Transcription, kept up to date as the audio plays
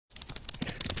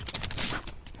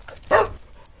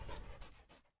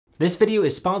This video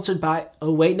is sponsored by,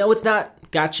 oh wait, no it's not,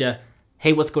 gotcha.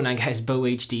 Hey, what's going on guys,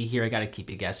 BoHD here, I gotta keep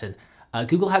you guessing.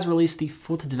 Google has released the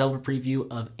 4th developer preview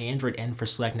of Android N for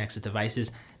select Nexus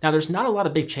devices. Now there's not a lot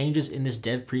of big changes in this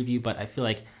dev preview, but I feel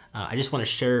like I just wanna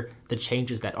share the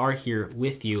changes that are here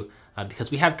with you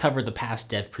because we have covered the past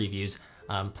dev previews.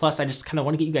 Plus I just kinda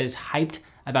wanna get you guys hyped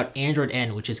about Android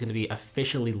N, which is gonna be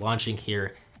officially launching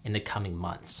here in the coming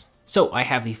months. So I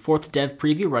have the 4th dev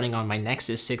preview running on my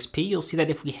Nexus 6P. You'll see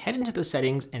that if we head into the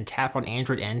settings and tap on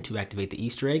Android N to activate the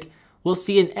Easter egg, we'll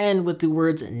see an N with the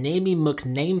words NAMEY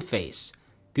McNAMEFACE.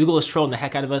 Google is trolling the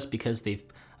heck out of us because they've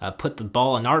put the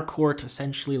ball in our court,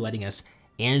 essentially letting us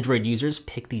Android users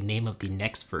pick the name of the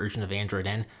next version of Android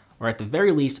N, or at the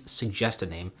very least, suggest a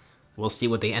name. We'll see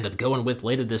what they end up going with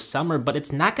later this summer, but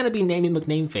it's not gonna be NAMEY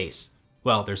McNAMEFACE.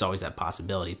 Well, there's always that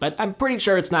possibility, but I'm pretty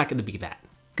sure it's not gonna be that.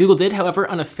 Google did, however,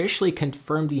 unofficially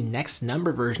confirm the next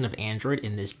number version of Android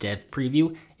in this dev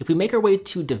preview. If we make our way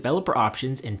to developer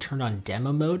options and turn on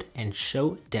demo mode and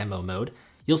show demo mode,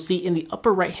 you'll see in the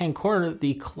upper right-hand corner,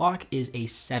 the clock is a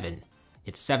 7.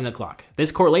 It's 7 o'clock.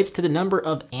 This correlates to the number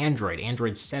of Android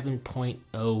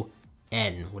 7.0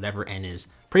 N, whatever N is.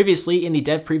 Previously, in the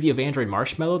dev preview of Android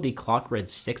Marshmallow, the clock read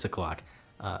 6 o'clock,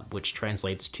 which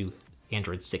translates to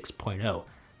Android 6.0.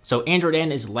 So Android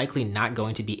N is likely not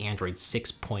going to be Android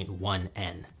 6.1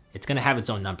 N. It's gonna have its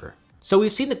own number. So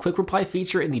we've seen the quick reply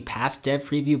feature in the past dev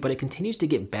preview, but it continues to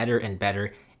get better and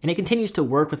better, and it continues to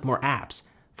work with more apps.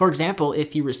 For example,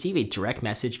 if you receive a direct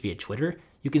message via Twitter,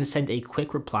 you can send a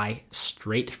quick reply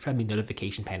straight from the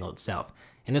notification panel itself.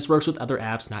 And this works with other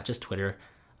apps, not just Twitter,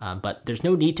 but there's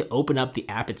no need to open up the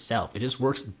app itself. It just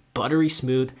works buttery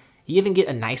smooth. You even get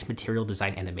a nice material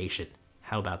design animation.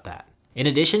 How about that? In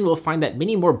addition, we'll find that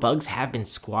many more bugs have been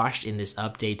squashed in this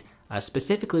update.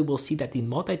 Specifically, we'll see that the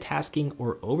multitasking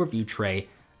or overview tray,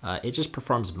 it just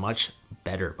performs much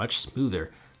better, much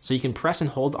smoother. So you can press and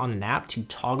hold on an app to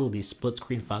toggle the split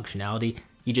screen functionality.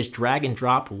 You just drag and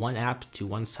drop one app to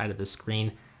one side of the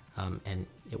screen, and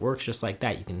it works just like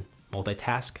that. You can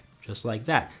multitask just like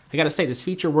that. I gotta say, this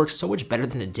feature works so much better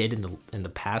than it did in the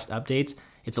past updates.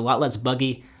 It's a lot less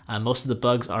buggy. Most of the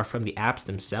bugs are from the apps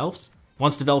themselves.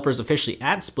 Once developers officially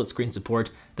add split screen support,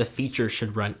 the feature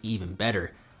should run even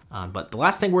better. But the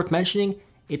last thing worth mentioning,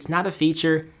 it's not a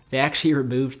feature. They actually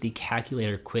removed the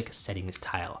calculator quick settings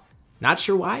tile. Not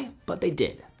sure why, but they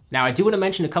did. Now I do want to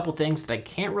mention a couple things that I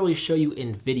can't really show you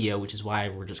in video, which is why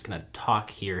we're just gonna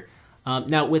talk here.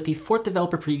 Now with the 4th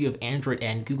developer preview of Android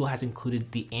N, Google has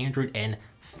included the Android N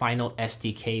final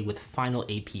SDK with final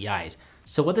APIs.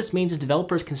 So what this means is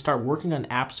developers can start working on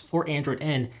apps for Android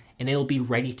N and they will be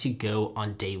ready to go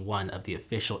on day 1 of the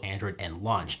official Android N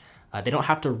launch. They don't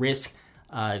have to risk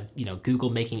Google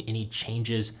making any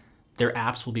changes. Their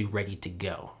apps will be ready to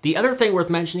go. The other thing worth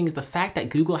mentioning is the fact that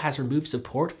Google has removed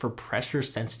support for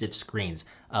pressure-sensitive screens.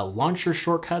 Launcher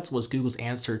shortcuts was Google's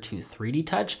answer to 3D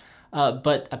Touch,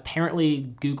 but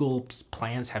apparently Google's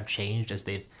plans have changed as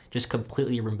they've just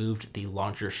completely removed the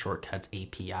launcher shortcuts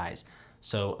APIs.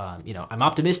 So, I'm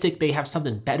optimistic they have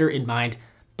something better in mind,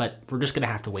 but we're just gonna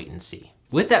have to wait and see.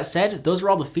 With that said, those are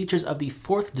all the features of the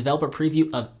 4th developer preview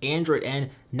of Android N.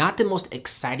 Not the most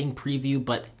exciting preview,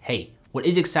 but hey, what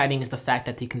is exciting is the fact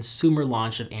that the consumer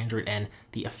launch of Android N,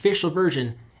 the official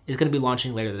version, is gonna be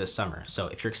launching later this summer. So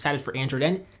if you're excited for Android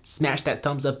N, smash that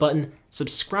thumbs up button,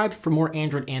 subscribe for more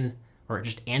Android N, or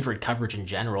just Android coverage in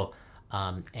general,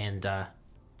 and let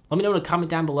me know in a comment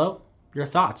down below your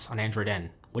thoughts on Android N.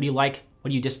 What do you like? What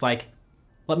do you dislike?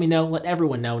 Let me know, let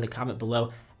everyone know in a comment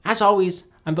below. As always,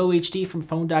 I'm BoHD from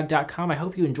PhoneDog.com. I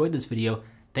hope you enjoyed this video.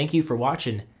 Thank you for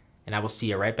watching, and I will see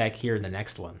you right back here in the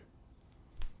next one.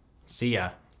 See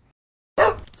ya.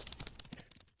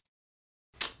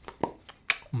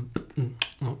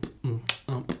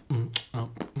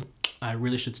 I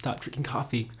really should stop drinking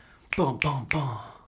coffee. Boom, boom, boom.